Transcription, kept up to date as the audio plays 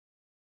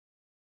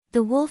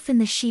The wolf in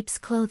the sheep's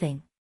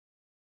clothing.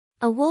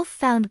 A wolf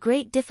found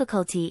great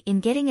difficulty in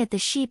getting at the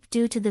sheep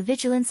due to the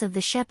vigilance of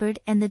the shepherd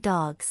and the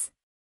dogs.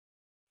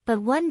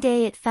 But one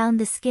day it found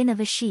the skin of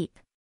a sheep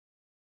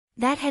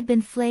that had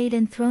been flayed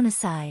and thrown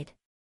aside.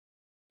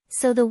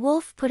 So the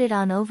wolf put it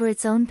on over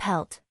its own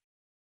pelt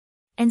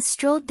and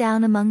strolled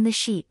down among the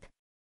sheep.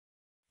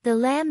 The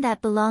lamb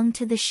that belonged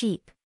to the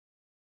sheep,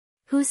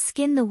 whose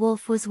skin the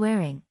wolf was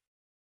wearing,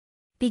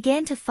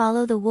 began to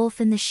follow the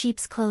wolf in the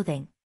sheep's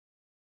clothing.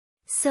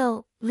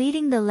 So,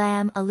 leading the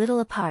lamb a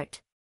little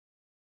apart,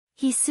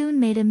 he soon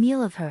made a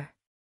meal of her.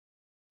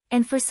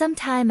 And for some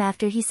time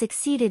after he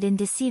succeeded in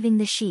deceiving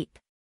the sheep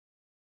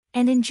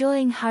and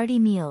enjoying hearty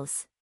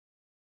meals.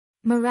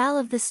 Morale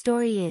of the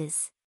story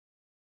is: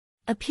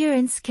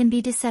 appearance can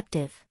be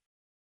deceptive.